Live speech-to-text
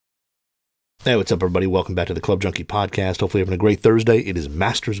Hey, what's up, everybody? Welcome back to the Club Junkie Podcast. Hopefully, you're having a great Thursday. It is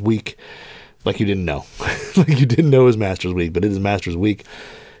Masters Week. Like you didn't know. Like you didn't know it was Masters Week, but it is Masters Week.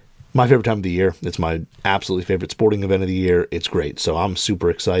 My favorite time of the year. It's my absolutely favorite sporting event of the year. It's great. So I'm super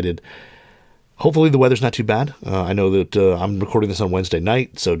excited. Hopefully, the weather's not too bad. I know that I'm recording this on Wednesday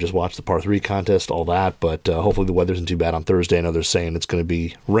night, so just watch the par 3 contest, all that. But hopefully, the weather isn't too bad on Thursday. I know they're saying it's going to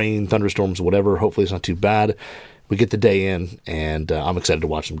be rain, thunderstorms, whatever. Hopefully, it's not too bad. We get the day in, and I'm excited to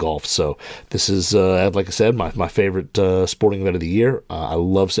watch some golf. So this is, like I said, my favorite sporting event of the year. I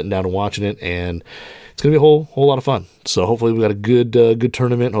love sitting down and watching it, and it's going to be a whole lot of fun. So hopefully we got a good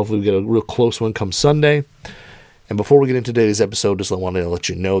tournament. Hopefully we get a real close one come Sunday. And before we get into today's episode, just wanted to let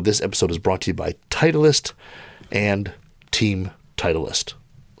you know this episode is brought to you by Titleist and Team Titleist.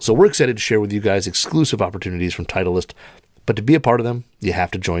 So we're excited to share with you guys exclusive opportunities from Titleist, but to be a part of them, you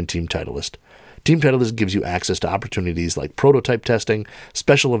have to join Team Titleist. Team Titleist gives you access to opportunities like prototype testing,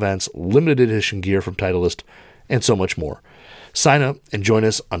 special events, limited edition gear from Titleist, and so much more. Sign up and join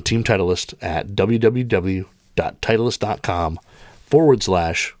us on Team Titleist at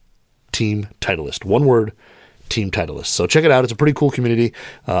www.titleist.com/Team Titleist. One word, Team Titleist. So check it out. It's a pretty cool community.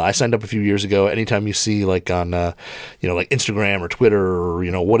 I signed up a few years ago. Anytime you see like on, like Instagram or Twitter or,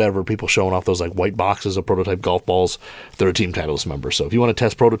 whatever, people showing off those like white boxes of prototype golf balls, they're a Team Titleist member. So if you want to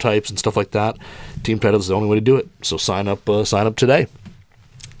test prototypes and stuff like that, Team Titleist is the only way to do it. So sign up today.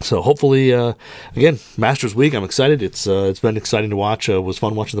 So hopefully, again, Masters Week, I'm excited. It's been exciting to watch. It was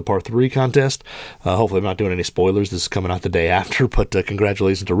fun watching the par 3 contest. Hopefully I'm not doing any spoilers. This is coming out the day after, but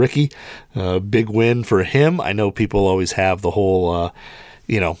congratulations to Ricky. Big win for him. I know people always have the whole,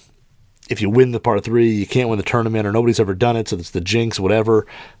 if you win the par 3, you can't win the tournament, or nobody's ever done it, so it's the jinx, whatever.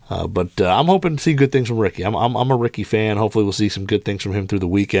 But I'm hoping to see good things from Ricky. I'm a Ricky fan. Hopefully we'll see some good things from him through the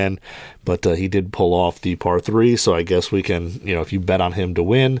weekend. But he did pull off the par 3, so I guess we can, if you bet on him to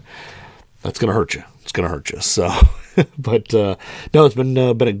win, that's going to hurt you. It's going to hurt you. So, but no, it's been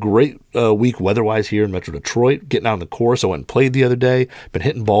a great week weather-wise here in Metro Detroit. Getting out on the course, I went and played the other day. Been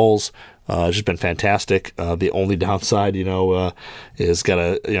hitting balls. It's just been fantastic. The only downside, is the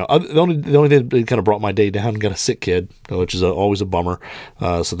only thing that kind of brought my day down, got a sick kid, which is always a bummer.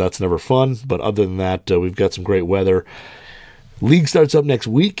 So that's never fun. But other than that, we've got some great weather. League starts up next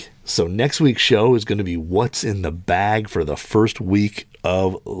week. So next week's show is going to be what's in the bag for the first week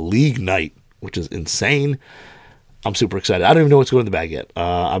of League Night, which is insane. I'm super excited. I don't even know what's going in the bag yet.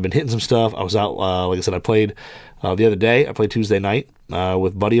 I've been hitting some stuff. I was out, like I said, I played the other day. I played Tuesday night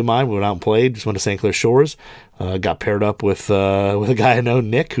with a buddy of mine. We went out and played. Just went to St. Clair Shores. Got paired up with a guy I know,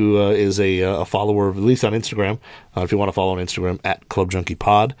 Nick, who is a follower, at least on Instagram. If you want to follow on Instagram, at Club Junkie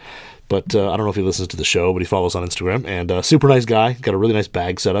Pod. But I don't know if he listens to the show, but he follows on Instagram. And super nice guy. Got a really nice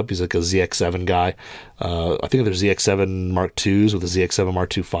bag set up. He's like a ZX7 guy. I think there's ZX7 Mark IIs with a ZX7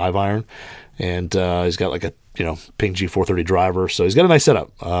 Mark II 5 iron. And he's got like a Ping G430 driver. So he's got a nice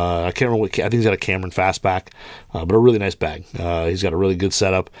setup. I can't remember I think he's got a Cameron Fastback, but a really nice bag. He's got a really good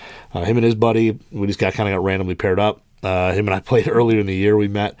setup. Him and his buddy, we just kind of got randomly paired up. Him and I played earlier in the year. We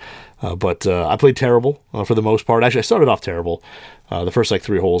met, but I played terrible for the most part. Actually, I started off terrible. The first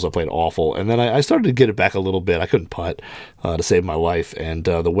 3 holes I played awful, and then I started to get it back a little bit. I couldn't putt to save my life, and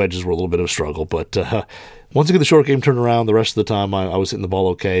the wedges were a little bit of a struggle. But once I get the short game turned around, the rest of the time I was hitting the ball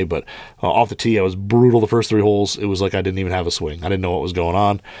okay. But off the tee, I was brutal the first 3 holes. It was like I didn't even have a swing. I didn't know what was going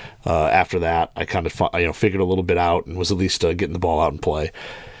on. After that, I kind of figured a little bit out and was at least getting the ball out and play.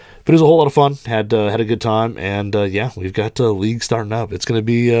 But it was a whole lot of fun. Had a good time, and we've got league starting up. It's going to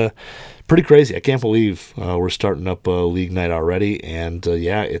be pretty crazy. I can't believe we're starting up league night already, and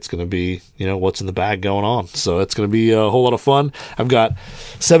it's going to be what's in the bag going on. So it's going to be a whole lot of fun. I've got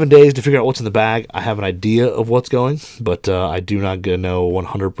 7 days to figure out what's in the bag. I have an idea of what's going, but I do not know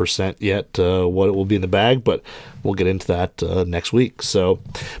 100% yet what it will be in the bag. But we'll get into that next week. So,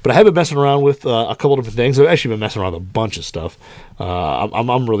 but I have been messing around with a couple different things. I've actually been messing around with a bunch of stuff.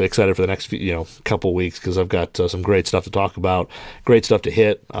 I'm really excited for the next couple weeks because I've got some great stuff to talk about, great stuff to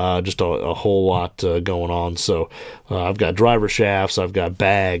hit, just a whole lot going on. So I've got driver shafts, I've got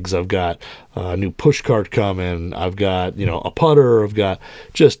bags, I've got a new push cart coming, I've got a putter, I've got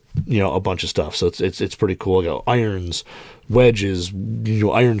just a bunch of stuff. So it's pretty cool. I got irons, wedges,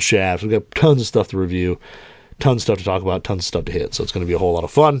 iron shafts. We've got tons of stuff to review. Tons of stuff to talk about, tons of stuff to hit. So it's going to be a whole lot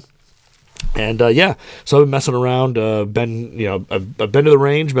of fun. And so I've been messing around. I've been to the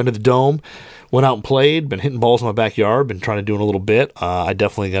range, been to the dome, went out and played, been hitting balls in my backyard, been trying to do it a little bit. I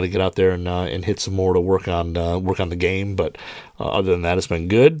definitely got to get out there and hit some more to work on the game. But other than that, it's been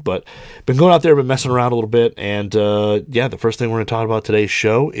good. But been going out there, been messing around a little bit. And the first thing we're going to talk about today's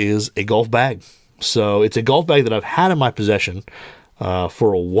show is a golf bag. So it's a golf bag that I've had in my possession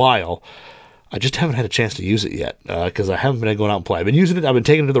for a while. I just haven't had a chance to use it yet because I haven't been going out and play. I've been using it. I've been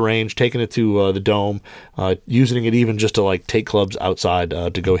taking it to the range, taking it to the dome, using it even just to like take clubs outside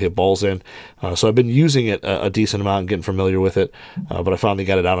to go hit balls in. So I've been using it a decent amount and getting familiar with it. But I finally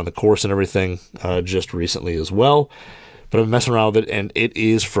got it out on the course and everything just recently as well. But I've been messing around with it, and it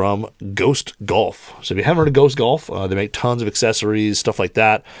is from Ghost Golf. So if you haven't heard of Ghost Golf, they make tons of accessories, stuff like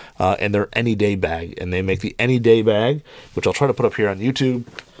that, and they're Anyday bag. And they make the Anyday bag, which I'll try to put up here on YouTube.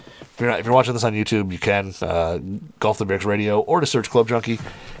 If you're watching this on YouTube, you can Golf the Bears Radio or to search Club Junkie.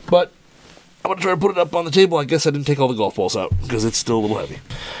 But I'm going to try to put it up on the table. I guess I didn't take all the golf balls out because it's still a little heavy.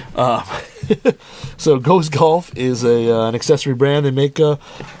 So Ghost Golf is an accessory brand. They make a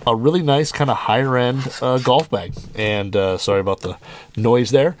really nice kind of higher-end golf bag. And sorry about the noise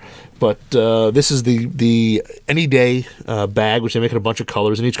there. But this is the Anyday bag, which they make in a bunch of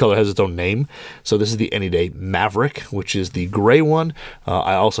colors, and each color has its own name. So this is the Anyday Maverick, which is the gray one.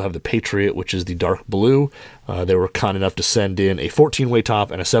 I also have the Patriot, which is the dark blue. They were kind enough to send in a 14-way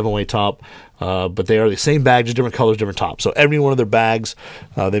top and a 7-way top, but they are the same bag, just different colors, different tops. So every one of their bags,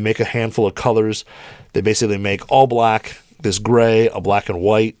 they make a handful of colors. They basically make all black, this gray, a black and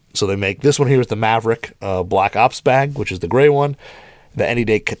white. So they make this one here is the Maverick Black Ops bag, which is the gray one. The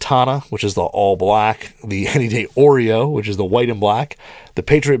Anyday Katana, which is the all black, the Anyday Oreo, which is the white and black, the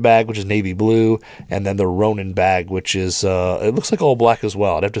Patriot bag, which is navy blue, and then the Ronin bag, which is, it looks like all black as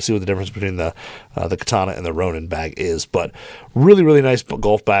well. I'd have to see what the difference between the Katana and the Ronin bag is, but really, really nice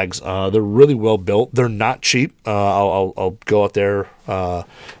golf bags. They're really well built. They're not cheap. I'll go out there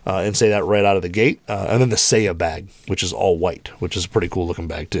and say that right out of the gate. And then the Seiya bag, which is all white, which is a pretty cool looking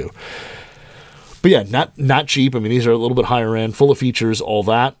bag too. But yeah, not cheap. I mean, these are a little bit higher end, full of features, all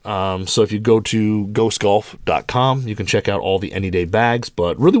that. So if you go to ghostgolf.com, you can check out all the Anyday bags,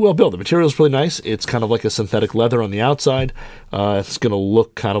 but really well built. The material is really nice. It's kind of like a synthetic leather on the outside. It's going to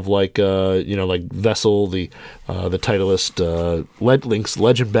look kind of like, like Vessel, the Titleist Lynx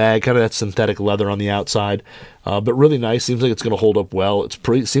Legend bag, kind of that synthetic leather on the outside. But really nice. Seems like it's going to hold up well.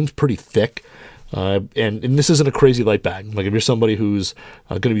 It seems pretty thick. And this isn't a crazy light bag. Like if you're somebody who's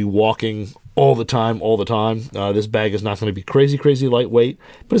going to be walking all the time, this bag is not going to be crazy lightweight,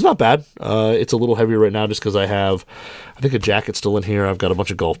 but it's not bad. It's a little heavier right now just because I think a jacket still in here. I've got a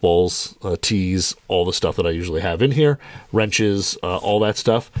bunch of golf balls, tees, all the stuff that I usually have in here, wrenches, all that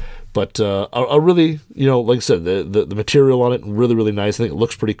stuff. But a really, like I said, the material on it, really, really nice. I think it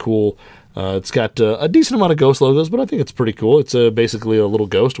looks pretty cool. It's got a decent amount of Ghost logos, but I think it's pretty cool. It's basically a little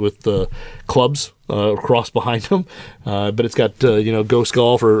Ghost with clubs crossed behind them. But it's got Ghost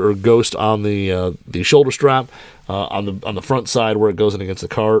Golf or Ghost on the shoulder strap, on the front side where it goes in against the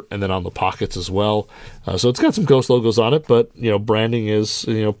cart, and then on the pockets as well. So it's got some Ghost logos on it, but branding is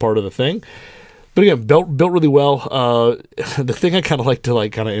part of the thing. But again, built really well. The thing I kind of like to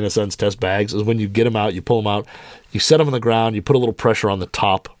in a sense test bags is when you get them out, you pull them out, you set them on the ground, you put a little pressure on the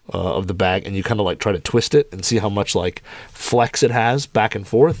top of the bag, and you kind of try to twist it and see how much flex it has back and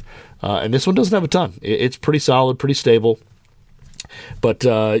forth. And this one doesn't have a ton. It's pretty solid, pretty stable. But,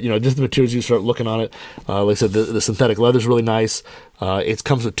 just the materials, you start looking on it. Like I said, the synthetic leather is really nice. It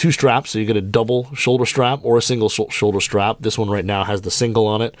comes with 2 straps, so you get a double shoulder strap or a single shoulder strap. This one right now has the single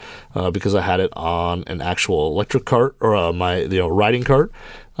on it because I had it on an actual electric cart or my riding cart.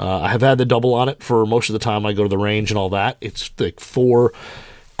 I have had the double on it for most of the time I go to the range and all that. It's like 4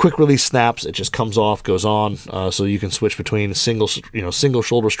 quick release snaps. It just comes off, goes on, so you can switch between single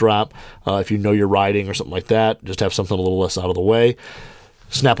shoulder strap if you're riding or something like that. Just have something a little less out of the way.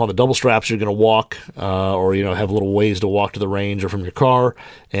 Snap on the double straps. You're going to walk, or have a little ways to walk to the range or from your car.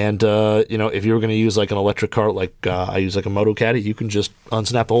 And if you're going to use an electric cart, I use a Moto Caddy, you can just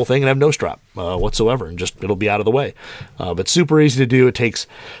unsnap the whole thing and have no strap whatsoever, and it'll be out of the way. But super easy to do. It takes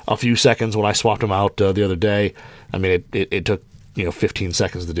a few seconds. When I swapped them out the other day, I mean, it took 15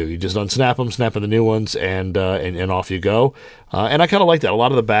 seconds to do. You just unsnap them, snap in the new ones, and off you go. And I kind of like that. A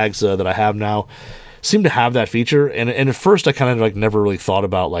lot of the bags that I have now seem to have that feature. And at first I kind of never really thought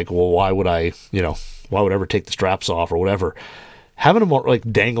about why would I ever take the straps off or whatever. Having them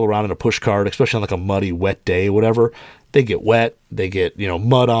dangle around in a push cart, especially on a muddy, wet day, whatever, they get wet, they get,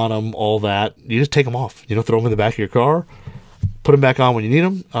 mud on them, all that. You just take them off, throw them in the back of your car, put them back on when you need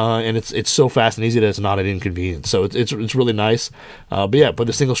them, and it's so fast and easy that it's not an inconvenience. So it's really nice. But yeah, put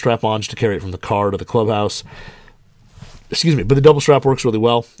the single strap on just to carry it from the car to the clubhouse. Excuse me, but the double strap works really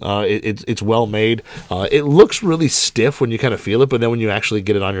well. It's well made. It looks really stiff when you kind of feel it, but then when you actually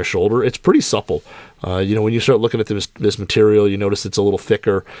get it on your shoulder, it's pretty supple. You know, when you start looking at this material, you notice it's a little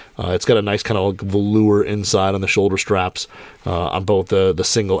thicker. It's got a nice kind of like velour inside on the shoulder straps on both the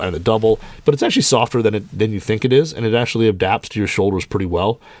single and the double, but it's actually softer than you think it is, and it actually adapts to your shoulders pretty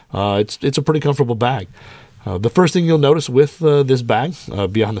well. It's a pretty comfortable bag. The first thing you'll notice with this bag,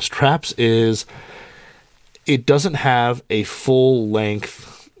 beyond the straps, is it doesn't have a full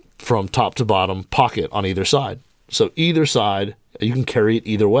length from top to bottom pocket on either side. So either side, you can carry it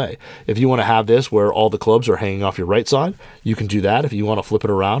either way. If you want to have this where all the clubs are hanging off your right side, you can do that. If you want to flip it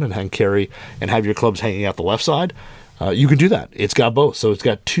around and carry and have your clubs hanging out the left side, you can do that. It's got both. So it's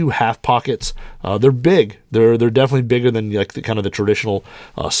got two half pockets. They're big. They're definitely bigger than like the kind of the traditional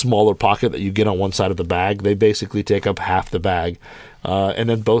smaller pocket that you get on one side of the bag. They basically take up half the bag. And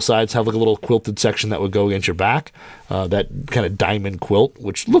then both sides have like a little quilted section that would go against your back, that kind of diamond quilt,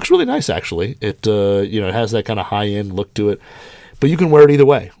 which looks really nice actually. It it has that kind of high-end look to it, but you can wear it either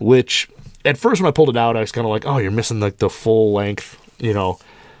way, which at first when I pulled it out, I was kind of like, oh, you're missing like the full length,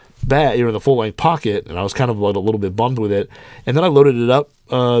 bag, the full length pocket, and I was kind of like a little bit bummed with it. And then I loaded it up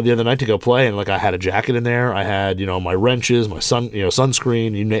the other night to go play, and like I had a jacket in there, I had my wrenches, my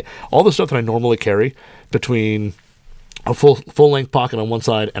sunscreen, all the stuff that I normally carry between a full length pocket on one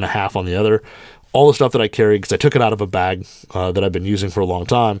side and a half on the other. All the stuff that I carry, because I took it out of a bag that I've been using for a long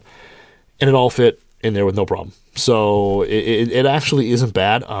time, and it all fit in there with no problem. So it actually isn't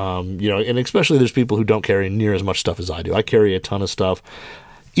bad. And especially there's people who don't carry near as much stuff as I do. I carry a ton of stuff.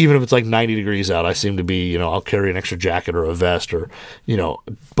 Even if it's like 90 degrees out, I seem to be, I'll carry an extra jacket or a vest or, a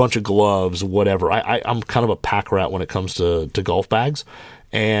bunch of gloves, whatever. I'm kind of a pack rat when it comes to golf bags,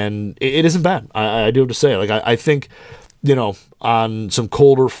 and it isn't bad. I do have to say, like, I think, on some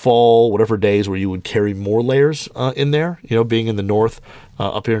colder fall, whatever days where you would carry more layers in there, being in the north,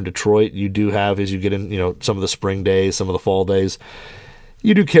 up here in Detroit, you do have, as you get in, some of the spring days, some of the fall days,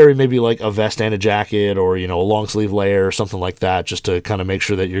 you do carry maybe like a vest and a jacket or, a long sleeve layer or something like that, just to kind of make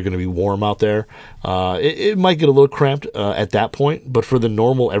sure that you're going to be warm out there. It might get a little cramped at that point, but for the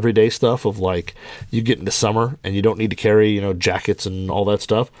normal everyday stuff of like you get into summer and you don't need to carry, jackets and all that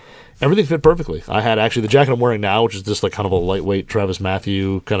stuff, everything fit perfectly. I had actually the jacket I'm wearing now, which is just like kind of a lightweight Travis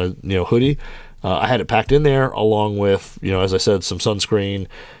Matthew kind of, hoodie. I had it packed in there along with, as I said, some sunscreen,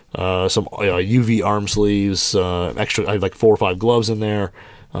 some UV arm sleeves, extra. I had like 4 or 5 gloves in there.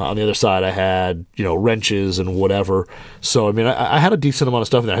 On the other side, I had wrenches and whatever. So I mean, I had a decent amount of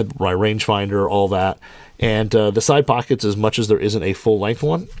stuff in there. I had my rangefinder, all that, and the side pockets. As much as there isn't a full length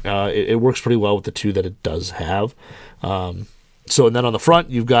one, it works pretty well with the two that it does have. And then on the front,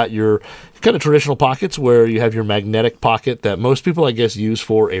 you've got your kind of traditional pockets where you have your magnetic pocket that most people, I guess, use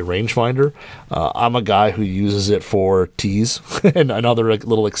for a rangefinder. I'm a guy who uses it for tees and other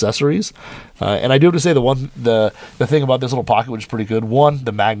little accessories. And I do have to say the thing about this little pocket, which is pretty good, one,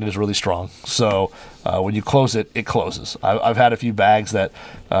 the magnet is really strong. So when you close it, it closes. I've had a few bags that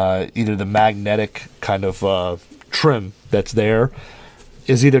either the magnetic kind of trim that's there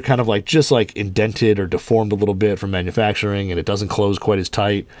is either kind of like just like indented or deformed a little bit from manufacturing, and it doesn't close quite as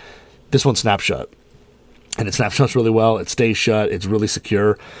tight. This one snaps shut, and it snaps shut really well. It stays shut. It's really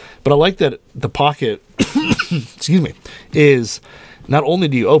secure. But I like that the pocket, excuse me, is not only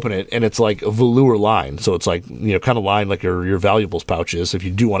do you open it and it's like a velour line, so it's like kind of lined like your valuables pouch is. If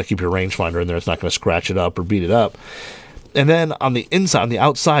you do want to keep your rangefinder in there, it's not going to scratch it up or beat it up. And then on the inside, on the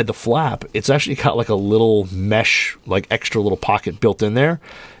outside, the flap, it's actually got like a little mesh, like extra little pocket built in there.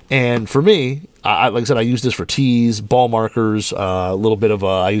 And for me, like I said, I use this for tees, ball markers, a little bit of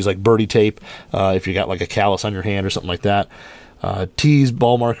I use like birdie tape if you got like a callus on your hand or something like that. Tees,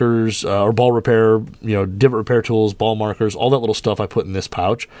 ball markers, or ball repair, divot repair tools, ball markers, all that little stuff I put in this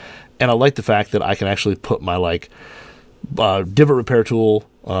pouch. And I like the fact that I can actually put my like divot repair tool,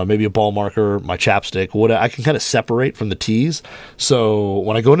 maybe a ball marker, my chapstick, what I can kind of separate from the tees. So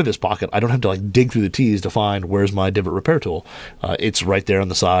when I go into this pocket, I don't have to like dig through the tees to find where's my divot repair tool. It's right there on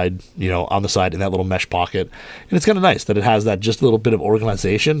the side, on the side in that little mesh pocket. And it's kind of nice that it has that just a little bit of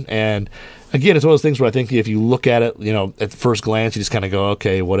organization. And again, it's one of those things where I think if you look at it, at first glance, you just kind of go,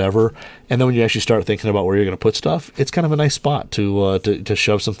 okay, whatever. And then when you actually start thinking about where you're going to put stuff, it's kind of a nice spot to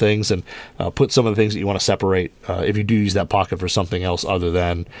shove some things and put some of the things that you want to separate if you do use that pocket for something else other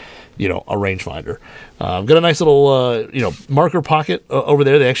than, a rangefinder. I've got a nice little, marker pocket over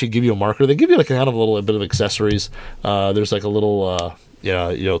there. They actually give you a marker. They give you like kind of a little bit of accessories. There's like a little,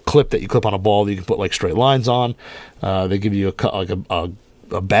 clip that you clip on a ball that you can put like straight lines on. They give you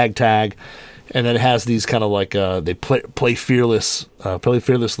a bag tag. And then it has these kind of like they play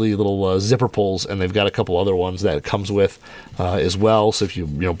fearlessly little zipper pulls, and they've got a couple other ones that it comes with as well. So if you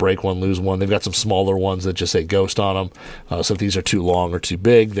break one, lose one, they've got some smaller ones that just say Ghost on them. So if these are too long or too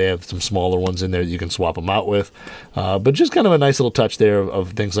big, they have some smaller ones in there that you can swap them out with. But just kind of a nice little touch there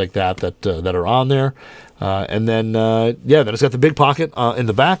of things like that are on there. And then, then it's got the big pocket in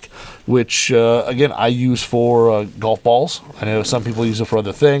the back, which, again, I use for golf balls. I know some people use it for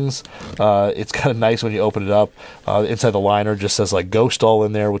other things. It's kind of nice when you open it up. Inside the liner just says, like, Ghost all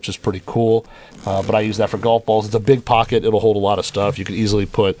in there, which is pretty cool. But I use that for golf balls. It's a big pocket. It'll hold a lot of stuff. You could easily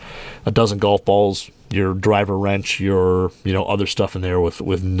put a dozen golf balls, your driver wrench, your, other stuff in there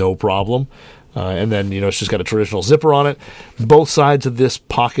with no problem. And then, it's just got a traditional zipper on it. Both sides of this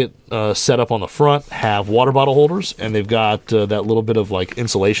pocket setup on the front have water bottle holders, and they've got that little bit of like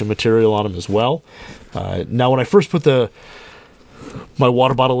insulation material on them as well. Now, when I first put my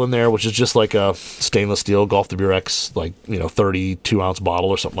water bottle in there, which is just like a stainless steel Golf WRX, like 32-ounce bottle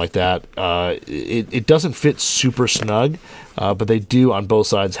or something like that, it doesn't fit super snug, but they do on both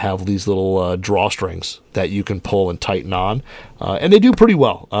sides have these little drawstrings that you can pull and tighten on, and they do pretty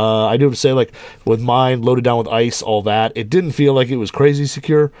well. I do have to say, like with mine loaded down with ice, all that, it didn't feel like it was crazy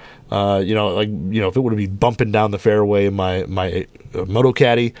secure. If it would be bumping down the fairway in my Moto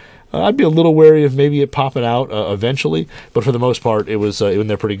Caddy, I'd be a little wary of maybe it popping out eventually, but for the most part, it was in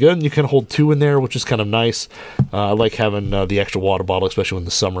there pretty good. And you can hold two in there, which is kind of nice. I like having the extra water bottle, especially when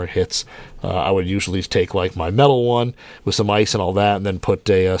the summer hits. I would usually take like my metal one with some ice and all that, and then put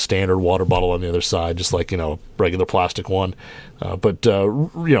a standard water bottle on the other side, just like a regular plastic one. But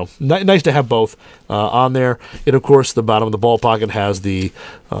nice to have both on there. It, of course, the bottom of the ball pocket has the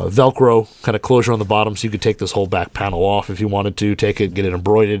Velcro kind of closure on the bottom, so you could take this whole back panel off if you wanted to. Take it, get it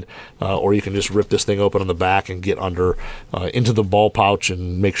embroidered, or you can just rip this thing open on the back and get under into the ball pouch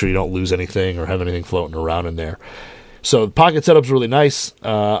and make sure you don't lose anything or have anything floating around in there. So the pocket setup's really nice.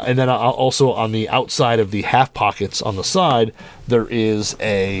 And then also on the outside of the half pockets on the side, there is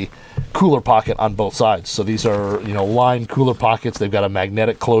a cooler pocket on both sides. So these are, lined cooler pockets. They've got a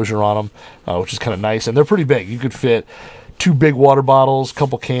magnetic closure on them, which is kind of nice. And they're pretty big. You could fit 2 big water bottles, a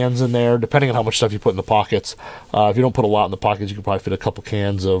couple cans in there, depending on how much stuff you put in the pockets. If you don't put a lot in the pockets, you could probably fit a couple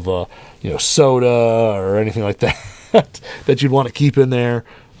cans of, soda or anything like that that you'd want to keep in there.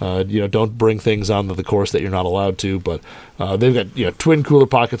 Don't bring things onto the course that you're not allowed to, but they've got twin cooler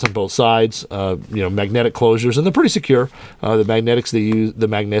pockets on both sides, magnetic closures, and they're pretty secure. The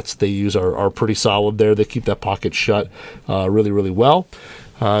magnets they use are pretty solid there. They keep that pocket shut really, really well.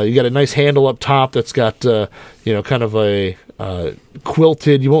 You got a nice handle up top that's got kind of a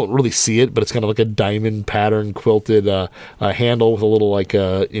quilted, you won't really see it, but it's kind of like a diamond pattern quilted handle with a little like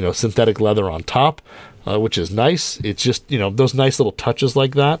synthetic leather on top. Which is nice. It's just, those nice little touches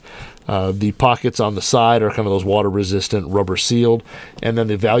like that. The pockets on the side are kind of those water-resistant, rubber-sealed. And then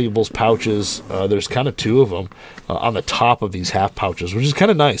the valuables pouches, there's kind of 2 of them on the top of these half pouches, which is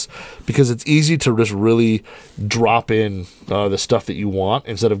kind of nice because it's easy to just really drop in the stuff that you want.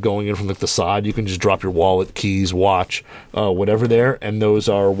 Instead of going in from the side, you can just drop your wallet, keys, watch, whatever there. And those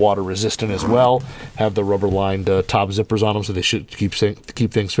are water-resistant as well. Have the rubber-lined top zippers on them, so they should keep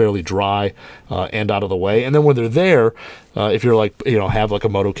things fairly dry and out of the way. And then when they're there, if you're like, have like a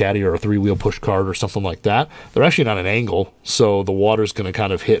Moto Caddy or a 3-wheel push cart or something like that, they're actually not an angle, so the water's going to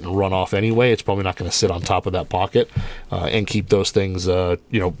kind of hit and run off anyway. It's probably not going to sit on top of that pocket and keep those things,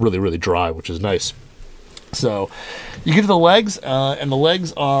 really, really dry, which is nice. So you get to the legs, and the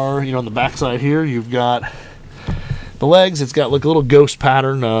legs are, on the backside here, you've got the legs. It's got like a little ghost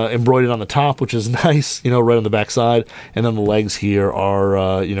pattern embroidered on the top, which is nice, right on the back side. And then the legs here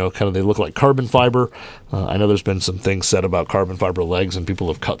are, they look like carbon fiber. I know there's been some things said about carbon fiber legs, and people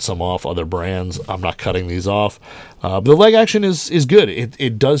have cut some off, other brands. I'm not cutting these off. But the leg action is good.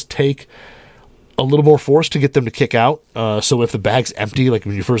 It does take a little more force to get them to kick out. So if the bag's empty, like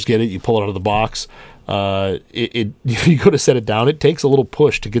when you first get it, you pull it out of the box, you go to set it down, it takes a little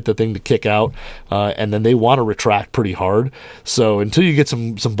push to get the thing to kick out, and then they want to retract pretty hard. So until you get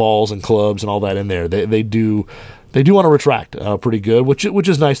some balls and clubs and all that in there, they do want to retract pretty good, which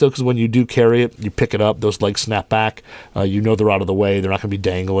is nice, though, because when you do carry it, you pick it up, those legs snap back. They're out of the way. They're not going to be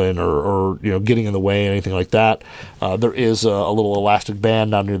dangling or getting in the way, anything like that. There is a little elastic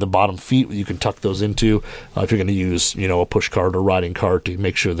band down near the bottom feet you can tuck those into if you're going to use, a push cart or riding cart to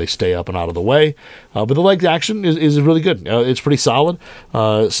make sure they stay up and out of the way. But the leg action is really good. It's pretty solid.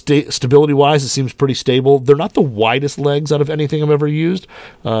 Stability-wise, it seems pretty stable. They're not the widest legs out of anything I've ever used.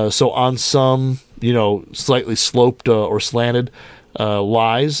 So on some slightly sloped or slanted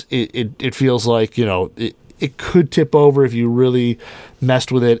lies, it feels like, It could tip over if you really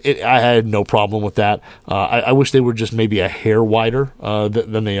messed with it. I had no problem with that. I wish they were just maybe a hair wider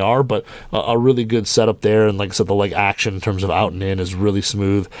than they are, but a really good setup there. And like I said, the leg action in terms of out and in is really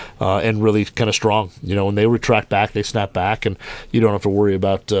smooth and really kind of strong. You know, when they retract back, they snap back, and you don't have to worry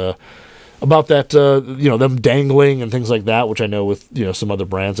about that, you know, them dangling and things like that, which I know with, you know, some other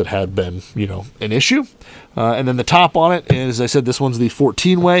brands that had been, you know, an issue. And then the top on it is, as I said, this one's the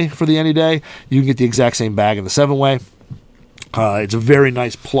 14-way for the Anyday. You can get the exact same bag in the 7-way. It's a very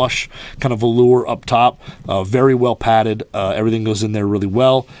nice plush kind of velour up top, very well padded. Everything goes in there really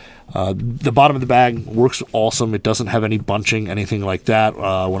well. The bottom of the bag works awesome. It doesn't have any bunching, anything like that.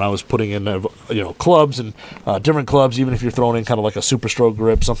 When I was putting in, you know, clubs and different clubs, even if you're throwing in kind of like a super stroke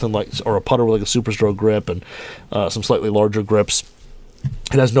grip, something like, or a putter with like a super stroke grip and some slightly larger grips,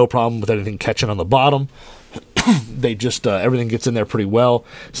 it has no problem with anything catching on the bottom. They just everything gets in there pretty well,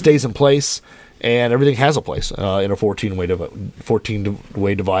 stays in place. And everything has a place in a 14-way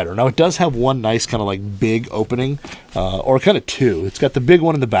divider. Now, it does have one nice kind of like big opening, or kind of two. It's got the big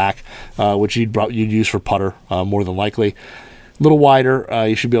one in the back, which you'd use for putter more than likely. A little wider,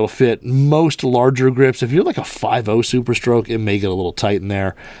 you should be able to fit most larger grips. If you're like a 5.0 Super Stroke, it may get a little tight in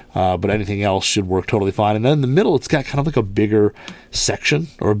there, but anything else should work totally fine. And then in the middle, it's got kind of like a bigger section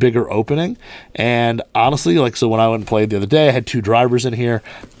or a bigger opening. And honestly, like, so when I went and played the other day, I had 2 drivers in here.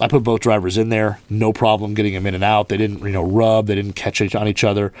 I put both drivers in there, no problem getting them in and out. They didn't, you know, rub, they didn't catch on each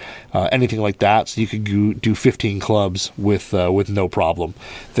other, anything like that. So you could do 15 clubs with no problem.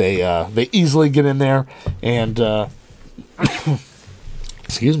 They easily get in there, and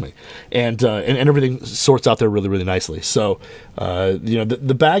excuse me, and everything sorts out there really, really nicely. So, you know,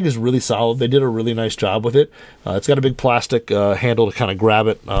 the bag is really solid. They did a really nice job with it. It's got a big plastic handle to kind of grab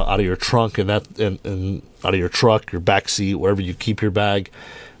it out of your trunk and out of your truck, your back seat, wherever you keep your bag.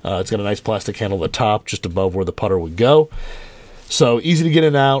 It's got a nice plastic handle at the top, just above where the putter would go. So easy to get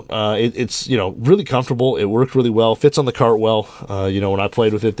in and out. It's, you know, really comfortable. It worked really well. Fits on the cart well. You know, when I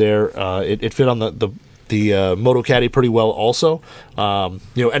played with it there, it fit on the Moto Caddy pretty well also. You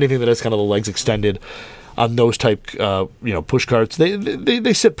know, anything that has kind of the legs extended on those type, you know, push carts,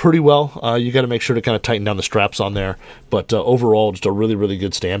 they sit pretty well. You got to make sure to kind of tighten down the straps on there. But overall, just a really, really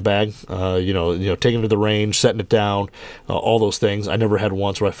good stand bag. You know, taking it to the range, setting it down, all those things. I never had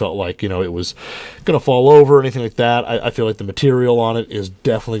once where I felt like, you know, it was going to fall over or anything like that. I feel like the material on it is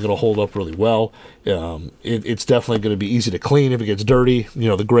definitely going to hold up really well. It's definitely going to be easy to clean if it gets dirty. You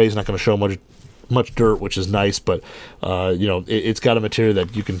know, the gray is not going to show much dirt, which is nice, but you know, it's got a material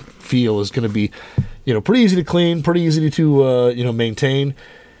that you can feel is going to be, you know, pretty easy to clean, pretty easy to you know, maintain.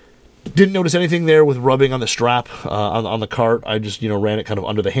 Didn't notice anything there with rubbing on the strap on the cart. I just, you know, ran it kind of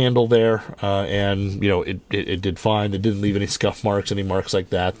under the handle there, and you know, it did fine. It didn't leave any scuff marks, any marks like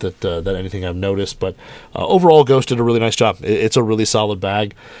that anything I've noticed. But overall, Ghost did a really nice job. It's a really solid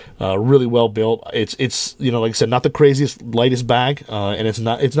bag, really well built. It's you know, like I said, not the craziest, lightest bag, and it's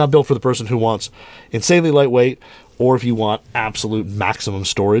not built for the person who wants insanely lightweight, or if you want absolute maximum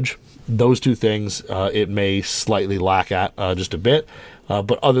storage. Those two things it may slightly lack at just a bit.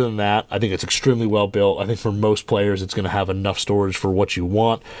 But other than that, I think it's extremely well built. I think for most players, it's going to have enough storage for what you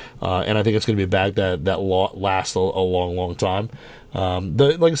want. And I think it's going to be a bag that lasts a long, long time.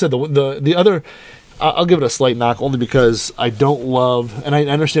 Like I said, the other, I'll give it a slight knock only because I don't love, and I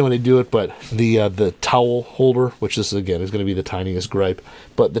understand when they do it, but the towel holder, which this, again, is going to be the tiniest gripe,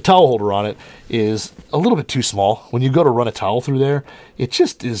 but the towel holder on it is a little bit too small. When you go to run a towel through there, it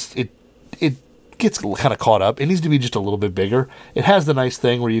just is, it gets kind of caught up. It needs to be just a little bit bigger. It has the nice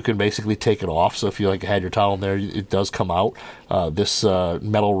thing where you can basically take it off. So if you like had your towel in there, it does come out. This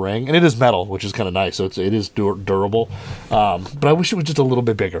metal ring, and it is metal, which is kind of nice. So it is durable. But I wish it was just a little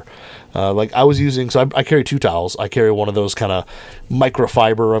bit bigger. Like I was using, so I carry 2 towels. I carry one of those kind of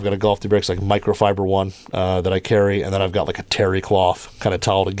microfiber. I've got a Golf Bricks like microfiber one that I carry, and then I've got like a terry cloth kind of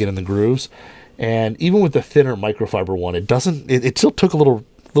towel to get in the grooves. And even with the thinner microfiber one, it still took a little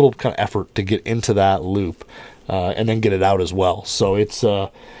kind of effort to get into that loop and then get it out as well. So it's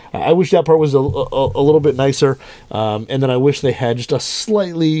I wish that part was a little bit nicer, and then I wish they had just a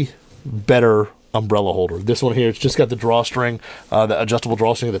slightly better umbrella holder. This one here, it's just got the drawstring, the adjustable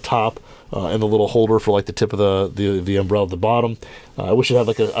drawstring at the top, and the little holder for like the tip of the umbrella at the bottom. I wish it had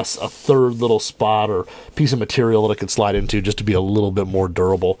like a third little spot or piece of material that I could slide into just to be a little bit more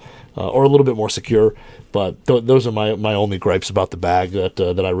durable or a little bit more secure. But those are my only gripes about the bag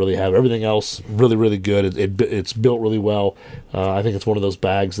that I really have. Everything else really, really good. It's built really well. I think it's one of those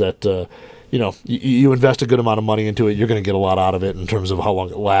bags that you invest a good amount of money into it, you're going to get a lot out of it in terms of how long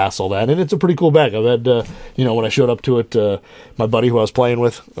it lasts, all that. And it's a pretty cool bag. I've had, when I showed up to it, my buddy who I was playing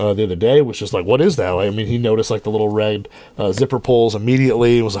with the other day was just like, what is that? I mean, he noticed like the little red zipper pulls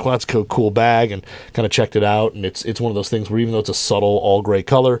immediately and was like, well, that's a cool bag, and kind of checked it out. And it's one of those things where even though it's a subtle all gray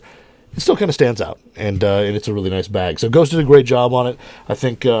color, it still kind of stands out, and it's a really nice bag. So Ghost did a great job on it. I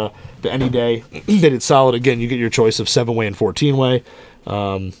think the Anyday, they did solid. Again, you get your choice of 7-way and 14-way.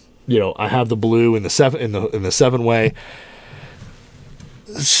 I have the blue in the 7-way.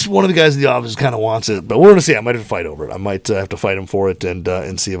 One of the guys in the office kind of wants it, but we're going to see. I might have to fight over it. I might have to fight him for it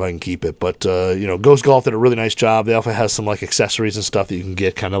and see if I can keep it. But, Ghost Golf did a really nice job. They also has some, like, accessories and stuff that you can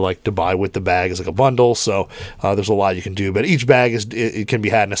get kind of, like, to buy with the bag as, like, a bundle. So there's a lot you can do. But each bag it can be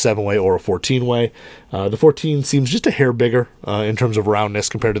had in a 7-way or a 14-way. The 14 seems just a hair bigger in terms of roundness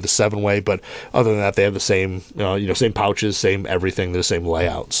compared to the 7-way. But other than that, they have the same, same pouches, same everything, the same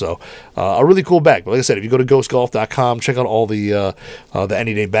layout. So a really cool bag. But like I said, if you go to ghostgolf.com, check out all the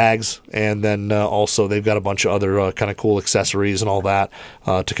Anyday bags, and then also they've got a bunch of other kind of cool accessories and all that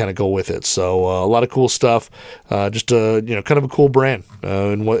to kind of go with it. So a lot of cool stuff, just kind of a cool brand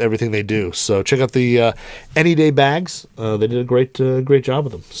and everything they do. So check out the Anyday bags. They did a great job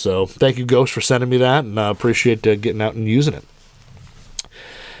with them. So thank you, Ghost, for sending me that, and I appreciate getting out and using it.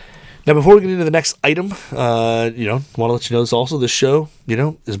 Now, before we get into the next item, want to let you know this show,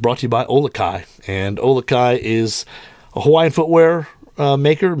 is brought to you by Olukai, and Olukai is a Hawaiian footwear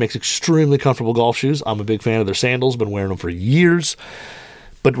maker, makes extremely comfortable golf shoes. I'm a big fan of their sandals, been wearing them for years.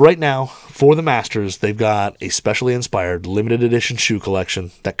 But right now, for the Masters, they've got a specially inspired limited edition shoe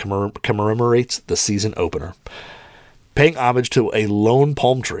collection that commemorates the season opener, paying homage to a lone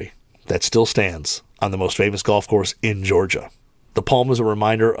palm tree that still stands on the most famous golf course in Georgia. The palm is a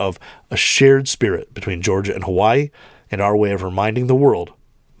reminder of a shared spirit between Georgia and Hawaii, and our way of reminding the world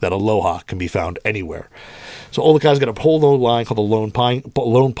that aloha can be found anywhere. So Olakai's got a whole line called the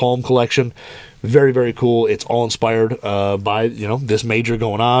Lone Palm Collection. Very, very cool. It's all inspired by, this major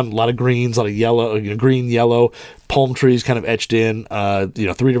going on. A lot of greens, a lot of yellow, green, yellow, palm trees kind of etched in. 3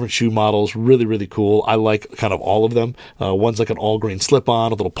 different shoe models. Really, really cool. I like kind of all of them. One's like an all green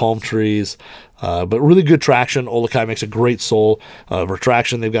slip-on with little palm trees. But really good traction. Olukai makes a great sole for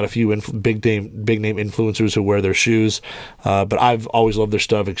traction. They've got a few big name influencers who wear their shoes. But I've always loved their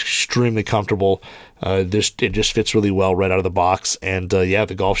stuff. Extremely comfortable. It just fits really well right out of the box. And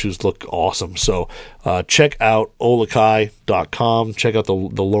the golf shoes look awesome. So check out Olukai.com. Check out the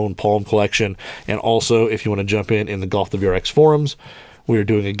Lone Palm Collection. And also, if you want to jump in the Golf WRX forums, we are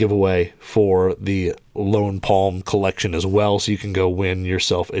doing a giveaway for the Lone Palm Collection as well, so you can go win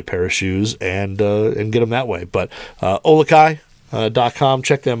yourself a pair of shoes and get them that way. But Olukai.com,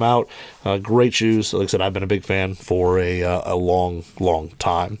 check them out. Great shoes. Like I said, I've been a big fan for a long, long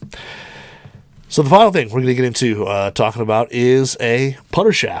time. So the final thing we're going to get into talking about is a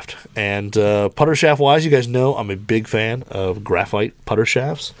putter shaft. And putter shaft wise, you guys know I'm a big fan of graphite putter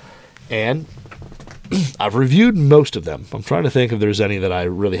shafts, and I've reviewed most of them. I'm trying to think if there's any that I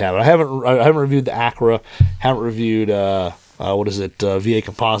really haven't. I haven't reviewed the Acura, haven't reviewed VA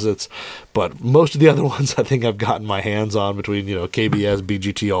Composites, but most of the other ones I think I've gotten my hands on between KBS,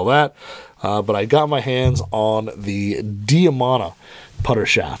 BGT, all that. But I got my hands on the Diamana putter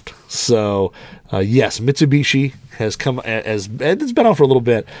shaft. So yes, Mitsubishi has come as it's been out for a little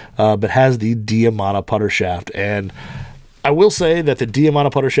bit, but has the Diamana putter shaft, and I will say that the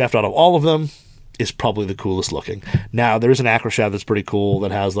Diamana putter shaft out of all of them is probably the coolest looking. Now, there's an Acura shaft that's pretty cool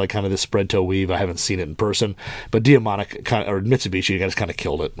that has like kind of this spread toe weave. I haven't seen it in person, but Mitsubishi guys kind of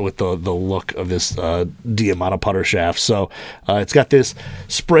killed it with the look of this Diamana putter shaft. So it's got this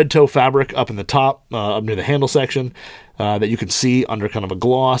spread toe fabric up in the top, up near the handle section, that you can see under kind of a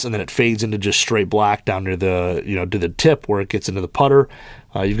gloss, and then it fades into just straight black down near the to the tip where it gets into the putter.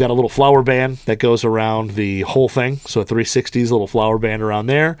 You've got a little flower band that goes around the whole thing, so a 360s little flower band around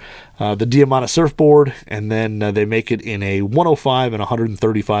there. The Diamana surfboard, and then they make it in a 105 and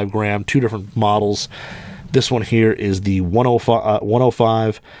 135 gram, 2 different models. This one here is the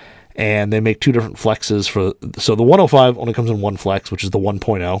 105, and they make 2 different flexes so the 105 only comes in one flex, which is the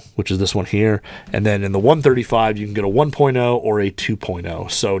 1.0, which is this one here, and then in the 135 you can get a 1.0 or a 2.0.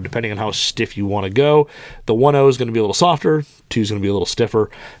 So depending on how stiff you want to go, the 1.0 is going to be a little softer, 2 is going to be a little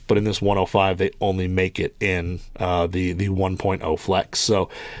stiffer, but in this 105 they only make it in the 1.0 flex. So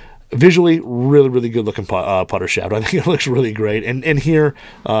visually, really, really good looking putter shaft. I think it looks really great. And here,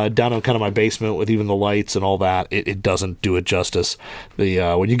 down in kind of my basement with even the lights and all that, it doesn't do it justice.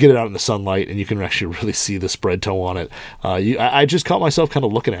 When you get it out in the sunlight and you can actually really see the spread toe on it, I just caught myself kind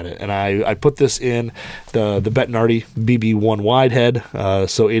of looking at it. And I put this in the Bettinardi BB1 wide head,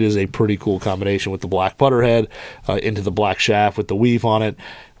 so it is a pretty cool combination with the black putter head into the black shaft with the weave on it.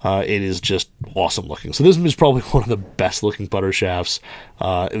 It is just awesome looking. So this is probably one of the best looking putter shafts,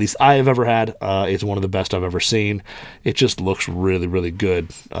 at least I have ever had. It's one of the best I've ever seen. It just looks really, really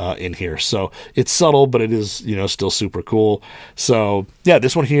good in here. So it's subtle, but it is, still super cool. So yeah,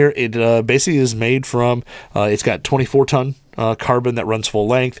 this one here, it basically is made from, it's got 24-ton carbon that runs full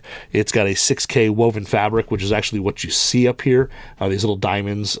length. It's got a 6K woven fabric, which is actually what you see up here. These little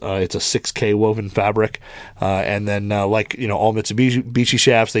diamonds. It's a 6K woven fabric. And then like, all Mitsubishi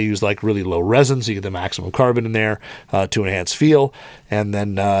shafts, they use like really low resin, so you get the maximum carbon in there to enhance feel. And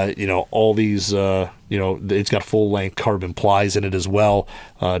then, all these, it's got full length carbon plies in it as well,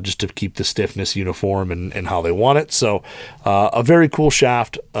 just to keep the stiffness uniform and how they want it. So a very cool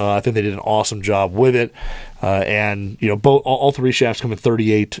shaft. I think they did an awesome job with it. And all three shafts come in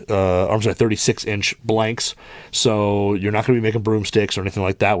 36-inch blanks, so you're not going to be making broomsticks or anything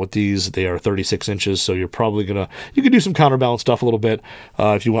like that with these. They are 36 inches, so you're probably you can do some counterbalance stuff a little bit.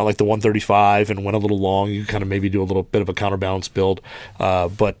 If you went like the 135 and went a little long, you kind of maybe do a little bit of a counterbalance build.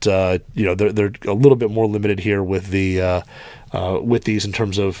 But they're a little bit more limited here with the with these in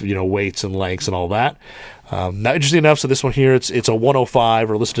terms of weights and lengths and all that. Now, interesting enough, so this one here, it's a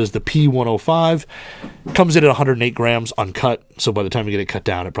 105, or listed as the P105. Comes in at 108 grams uncut, so by the time you get it cut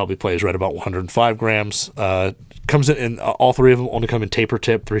down, it probably plays right about 105 grams. Comes in all three of them only come in taper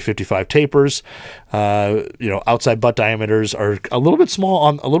tip, 355 tapers. Outside butt diameters are a little bit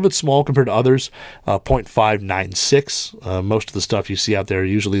small compared to others. 0.596. Most of the stuff you see out there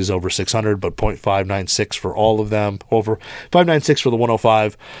usually is over 600, but 0.596 for all of them. Over 596 for the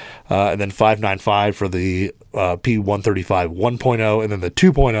 105, and then 595 for the P135 1.0, and then the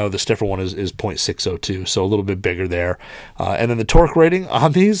 2.0, the stiffer one, is 0.602, so a little bit bigger there. And then the torque rating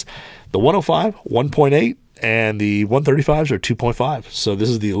on these, the 105 1.8, and the 135s are 2.5. So this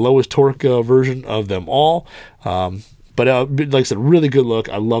is the lowest torque version of them all. But like I said, really good look.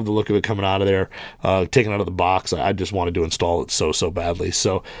 I love the look of it coming out of there, taken out of the box. I just wanted to install it so badly.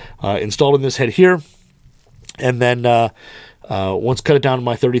 So installed in this head here, and then once cut it down to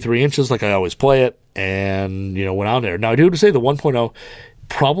my 33 inches like I always play it, and went out there. Now I do have to say the 1.0,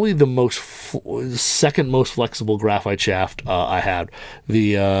 probably the second most flexible graphite shaft I had.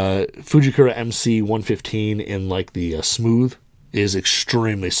 The Fujikura MC 115 in like the smooth is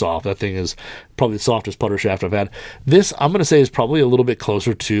extremely soft. That thing is probably the softest putter shaft I've had. This, I'm going to say, is probably a little bit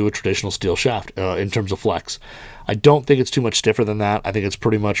closer to a traditional steel shaft in terms of flex. I don't think it's too much stiffer than that. I think it's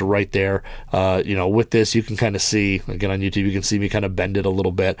pretty much right there. With this, you can kind of see, again on YouTube, you can see me kind of bend it a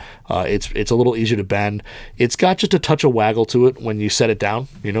little bit. It's a little easier to bend. It's got just a touch of waggle to it when you set it down.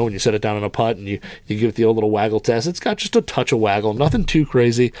 When you set it down in a putt and you give it the old little waggle test, it's got just a touch of waggle. Nothing too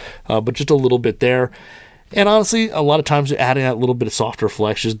crazy, but just a little bit there. And honestly, a lot of times adding that little bit of softer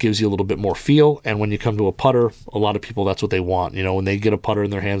flex just gives you a little bit more feel. And when you come to a putter, a lot of people, that's what they want. When they get a putter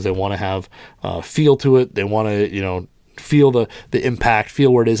in their hands, they want to have feel to it. They want to, feel the impact,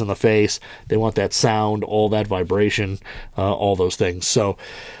 feel where it is on the face. They want that sound, all that vibration, all those things. So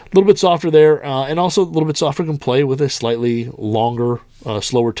a little bit softer there, and also a little bit softer can play with a slightly longer,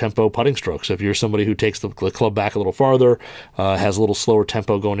 slower tempo putting stroke. So if you're somebody who takes the club back a little farther, has a little slower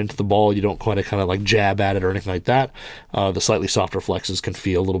tempo going into the ball, you don't quite kind of like jab at it or anything like that, the slightly softer flexes can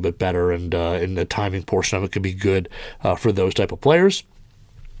feel a little bit better, and the timing portion of it could be good for those type of players.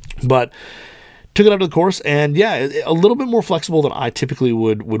 But took it out of the course, and yeah, a little bit more flexible than I typically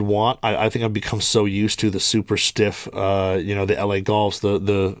would want. I think I've become so used to the super stiff, the LA Golfs,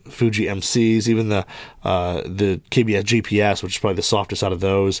 the Fuji MCs, even the KBS GPS, which is probably the softest out of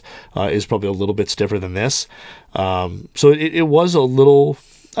those, is probably a little bit stiffer than this. So it was a little,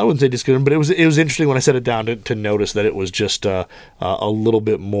 I wouldn't say disconcerting, but it was interesting when I set it down to notice that it was just a little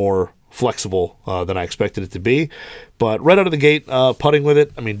bit more flexible than I expected it to be. But right out of the gate, putting with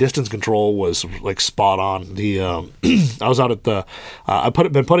it, I mean, distance control was like spot on. I was out at the,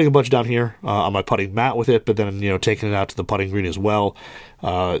 been putting a bunch down here on my putting mat with it, but then taking it out to the putting green as well.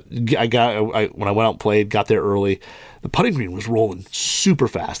 When I went out and played, got there early. The putting green was rolling super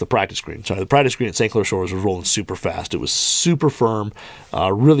fast. The practice green at St. Clair Shores was rolling super fast. It was super firm,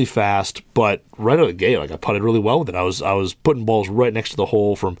 really fast. But right out of the gate, I putted really well with it. I was putting balls right next to the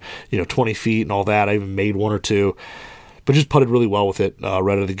hole from 20 feet and all that. I even made one or two, but just putted really well with it right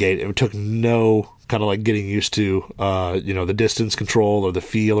out of the gate. It took no kind of like getting used to, the distance control or the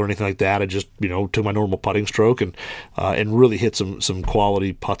feel or anything like that. I just, took my normal putting stroke and really hit some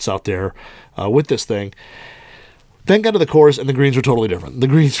quality putts out there with this thing. Then got to the course, and the greens were totally different. The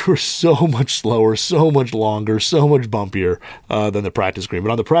greens were so much slower, so much longer, so much bumpier than the practice green. But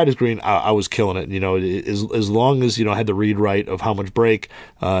on the practice green, I was killing it. As long as I had the read right of how much break,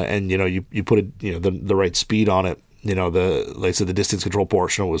 and you put it, the right speed on it. Like I said, the distance control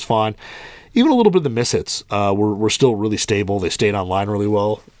portion was fine. Even a little bit of the mishits were still really stable. They stayed online really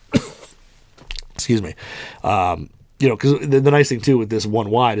well. Excuse me. Because the nice thing, too, with this one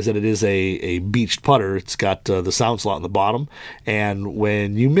wide is that it is a beached putter. It's got the sound slot in the bottom. And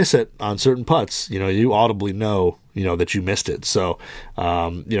when you miss it on certain putts, you audibly know, that you missed it. So,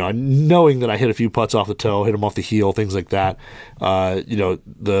 knowing that I hit a few putts off the toe, hit them off the heel, things like that,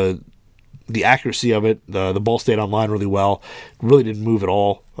 the accuracy of it, the ball stayed online really well. Really didn't move at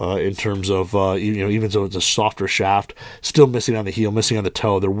all in terms of, even though it's a softer shaft, still missing on the heel, missing on the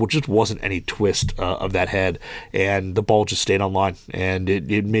toe. There just wasn't any twist of that head, and the ball just stayed online. And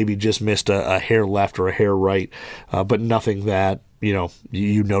it maybe just missed a hair left or a hair right, but nothing that,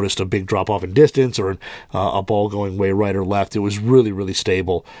 you noticed a big drop off in distance or a ball going way right or left. It was really, really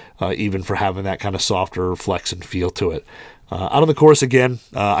stable, even for having that kind of softer flex and feel to it. Out on the course again,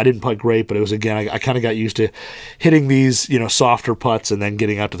 I didn't putt great, but it was, again, I kind of got used to hitting these, softer putts and then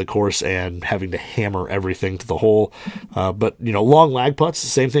getting out to the course and having to hammer everything to the hole. But, long lag putts,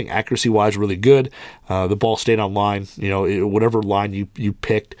 same thing, accuracy-wise, really good. The ball stayed on line. Whatever line you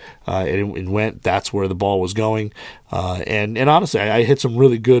picked and went, that's where the ball was going. And honestly, I hit some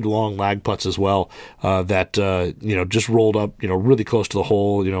really good long lag putts as well that, just rolled up, really close to the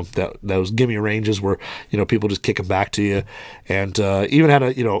hole, those gimme ranges where, people just kick them back to you. And even had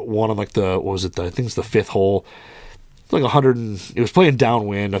one on like I think it's the fifth hole. Like 100, it was playing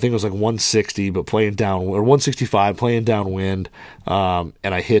downwind. I think it was like 160, but playing down, or 165, playing downwind. And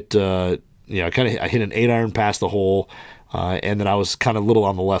I hit, I hit an 8-iron past the hole. And then I was kind of little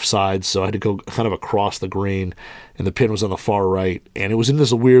on the left side, so I had to go kind of across the green, and the pin was on the far right. And it was in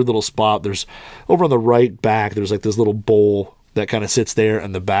this weird little spot. There's over on the right back, there's like this little bowl that kind of sits there,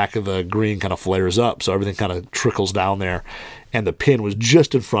 and the back of the green kind of flares up, so everything kind of trickles down there. And the pin was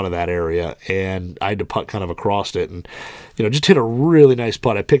just in front of that area, and I had to putt kind of across it, and just hit a really nice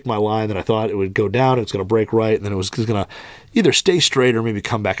putt. I picked my line that I thought it would go down, it was going to break right, and then it was going to either stay straight or maybe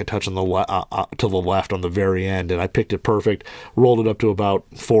come back a touch on the to the left on the very end. And I picked it perfect, rolled it up to about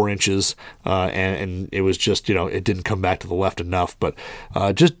 4 inches, and it was just it didn't come back to the left enough, but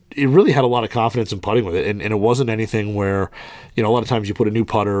it really had a lot of confidence in putting with it, and it wasn't anything where a lot of times you put a new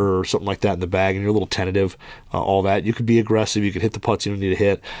putter or something like that in the bag and you're a little tentative, all that. You could be aggressive, you could hit the putts you don't need to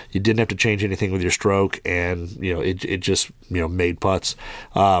hit, you didn't have to change anything with your stroke, and it just made putts.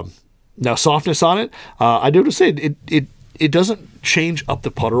 Now softness on it, I do have to say it doesn't change up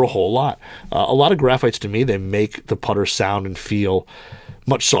the putter a whole lot. A lot of graphites, to me, they make the putter sound and feel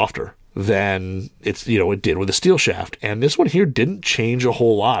much softer than it did with a steel shaft. And this one here didn't change a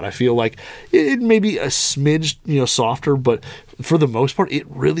whole lot. I feel like it may be a smidge, softer, but for the most part, it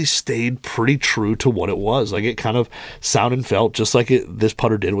really stayed pretty true to what it was. Like, it kind of sounded and felt just like this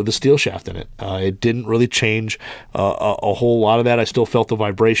putter did with the steel shaft in it. It didn't really change a whole lot of that. I still felt the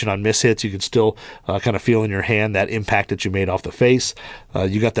vibration on mishits. You could still kind of feel in your hand that impact that you made off the face.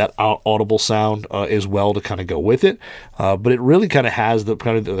 You got that audible sound as well to kind of go with it. But it really kind of has the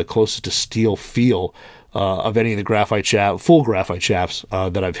closest to steel feel of any of the full graphite shafts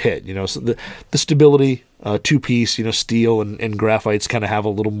that I've hit. So the stability, two-piece, steel and graphites kind of have a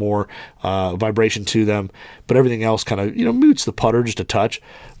little more vibration to them, but everything else kind of, mutes the putter just a touch.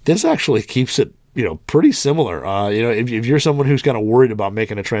 This actually keeps it, pretty similar. If you're someone who's kind of worried about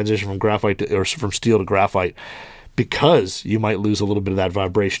making a transition from graphite or from steel to graphite, because you might lose a little bit of that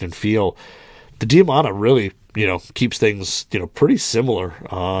vibration and feel, the Diamana really, keeps things, pretty similar,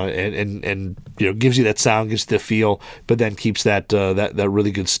 and gives you that sound, gives you the feel, but then keeps that really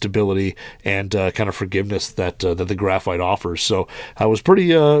good stability and kind of forgiveness that the graphite offers. So I was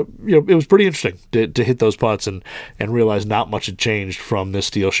pretty, it was pretty interesting to hit those putts and realize not much had changed from this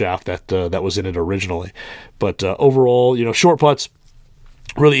steel shaft that was in it originally. But overall, short putts,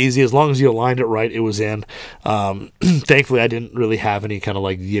 really easy. As long as you aligned it right, it was in. Thankfully, I didn't really have any kind of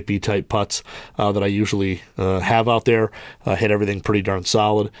like yippy type putts that I usually have out there. Hit everything pretty darn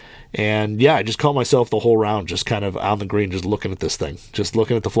solid. And yeah, I just caught myself the whole round just kind of on the green, just looking at this thing, just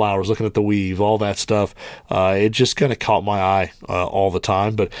looking at the flowers, looking at the weave, all that stuff. It just kind of caught my eye all the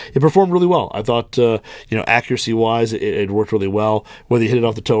time, but it performed really well. I thought, accuracy-wise, it worked really well. Whether you hit it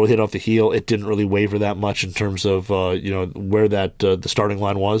off the toe or hit it off the heel, it didn't really waver that much in terms of, where that the starting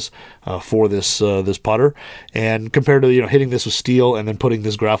line was for this this putter, and compared to hitting this with steel and then putting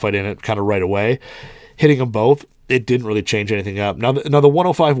this graphite in it kind of right away, hitting them both, it didn't really change anything up. Now the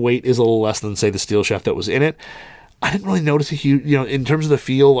 105 weight is a little less than say the steel shaft that was in it. I didn't really notice a huge, in terms of the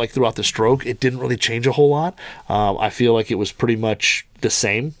feel, like throughout the stroke, it didn't really change a whole lot. I feel like it was pretty much the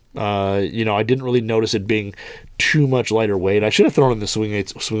same. I didn't really notice it being too much lighter weight. I should have thrown in the swing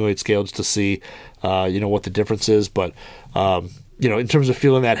weight scale just to see, what the difference is. But, in terms of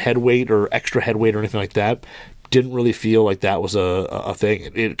feeling that head weight or extra head weight or anything like that, didn't really feel like that was a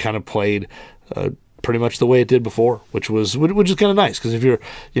thing. It kind of played pretty much the way it did before, which is kind of nice, because if you're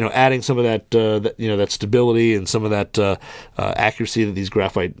adding some of that stability and some of that accuracy that these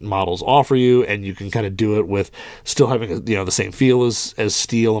graphite models offer you, and you can kind of do it with still having the same feel as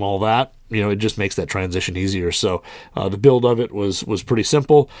steel and all that, it just makes that transition easier. So the build of it was pretty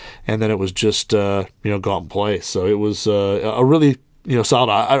simple, and then it was just go out and play. So it was a really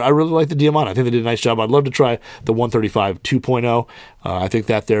solid. I really like the Diamana. I think they did a nice job. I'd love to try the 135 2.0. I think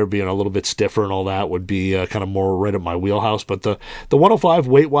that there being a little bit stiffer and all that would be kind of more right up my wheelhouse. But the 105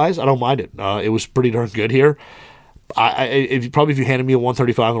 weight-wise, I don't mind it. It was pretty darn good here. If you handed me a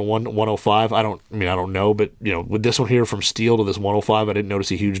 135 and a 105, I don't know, but with this one here from steel to this 105, I didn't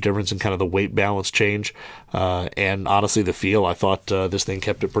notice a huge difference in kind of the weight balance change, and honestly the feel. I thought this thing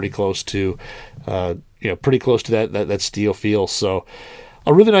kept it pretty close to that steel feel. So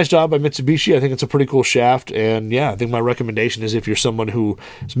a really nice job by Mitsubishi. I think it's a pretty cool shaft, and I think my recommendation is if you're someone who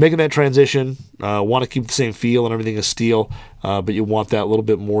is making that transition, want to keep the same feel and everything as steel, but you want that little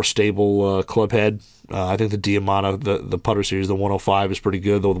bit more stable club head, I think the Diamana, the putter series, the 105 is pretty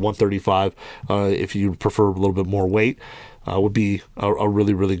good, though the 135, if you prefer a little bit more weight, would be a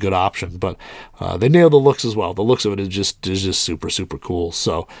really, really good option. But they nail the looks as well. The looks of it is just super, super cool.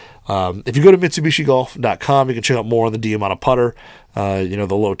 So if you go to MitsubishiGolf.com, you can check out more on the Diamana putter, the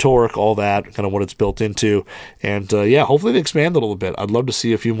low torque, all that, kind of what it's built into. And hopefully they expand it a little bit. I'd love to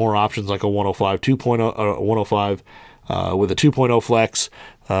see a few more options like a 105 2.0, 105 with a 2.0 flex.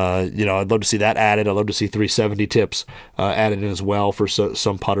 I'd love to see that added. I'd love to see 370 tips added in as well for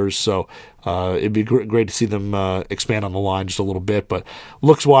some putters. So it'd be great to see them expand on the line just a little bit. But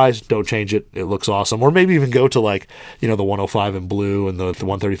looks-wise, don't change it. It looks awesome. Or maybe even go to the 105 in blue and the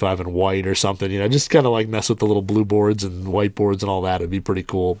 135 in white or something. Just kind of mess with the little blue boards and white boards and all that. It'd be pretty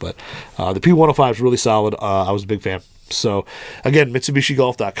cool. But the P105 is really solid. I was a big fan. So, again,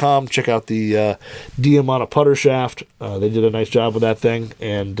 MitsubishiGolf.com. Check out the Diamana putter shaft. They did a nice job with that thing.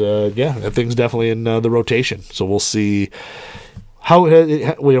 And, that thing's definitely in the rotation. So we'll see how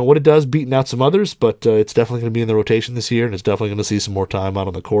what it does, beating out some others. But it's definitely going to be in the rotation this year, and it's definitely going to see some more time out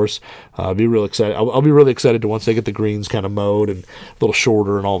on the course. I'll be real excited. I'll be really excited to once they get the greens kind of mowed and a little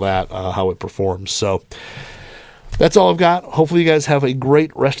shorter and all that, how it performs. So that's all I've got. Hopefully you guys have a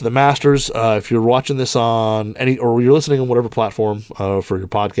great rest of the Masters. If you're watching this on or you're listening on whatever platform for your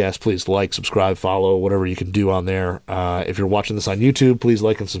podcast, please like, subscribe, follow, whatever you can do on there. If you're watching this on YouTube, please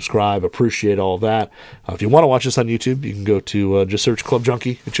like and subscribe. Appreciate all of that. If you want to watch this on YouTube, you can go to just search Club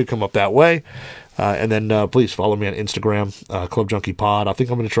Junkie. It should come up that way. And then please follow me on Instagram, Club Junkie Pod. I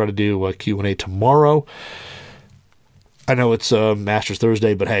think I'm going to try to do a Q&A tomorrow. I know it's Masters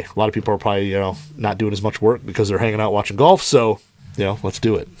Thursday, but hey, a lot of people are probably, not doing as much work because they're hanging out watching golf, so, let's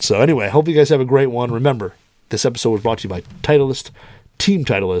do it. So anyway, I hope you guys have a great one. Remember, this episode was brought to you by Titleist, Team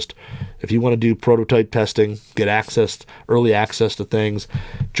Titleist. If you want to do prototype testing, get early access to things,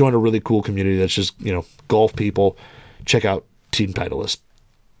 join a really cool community that's just, golf people, check out Team Titleist.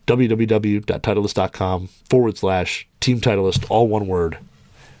 www.titleist.com/Team Titleist, all one word.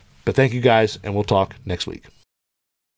 But thank you guys, and we'll talk next week.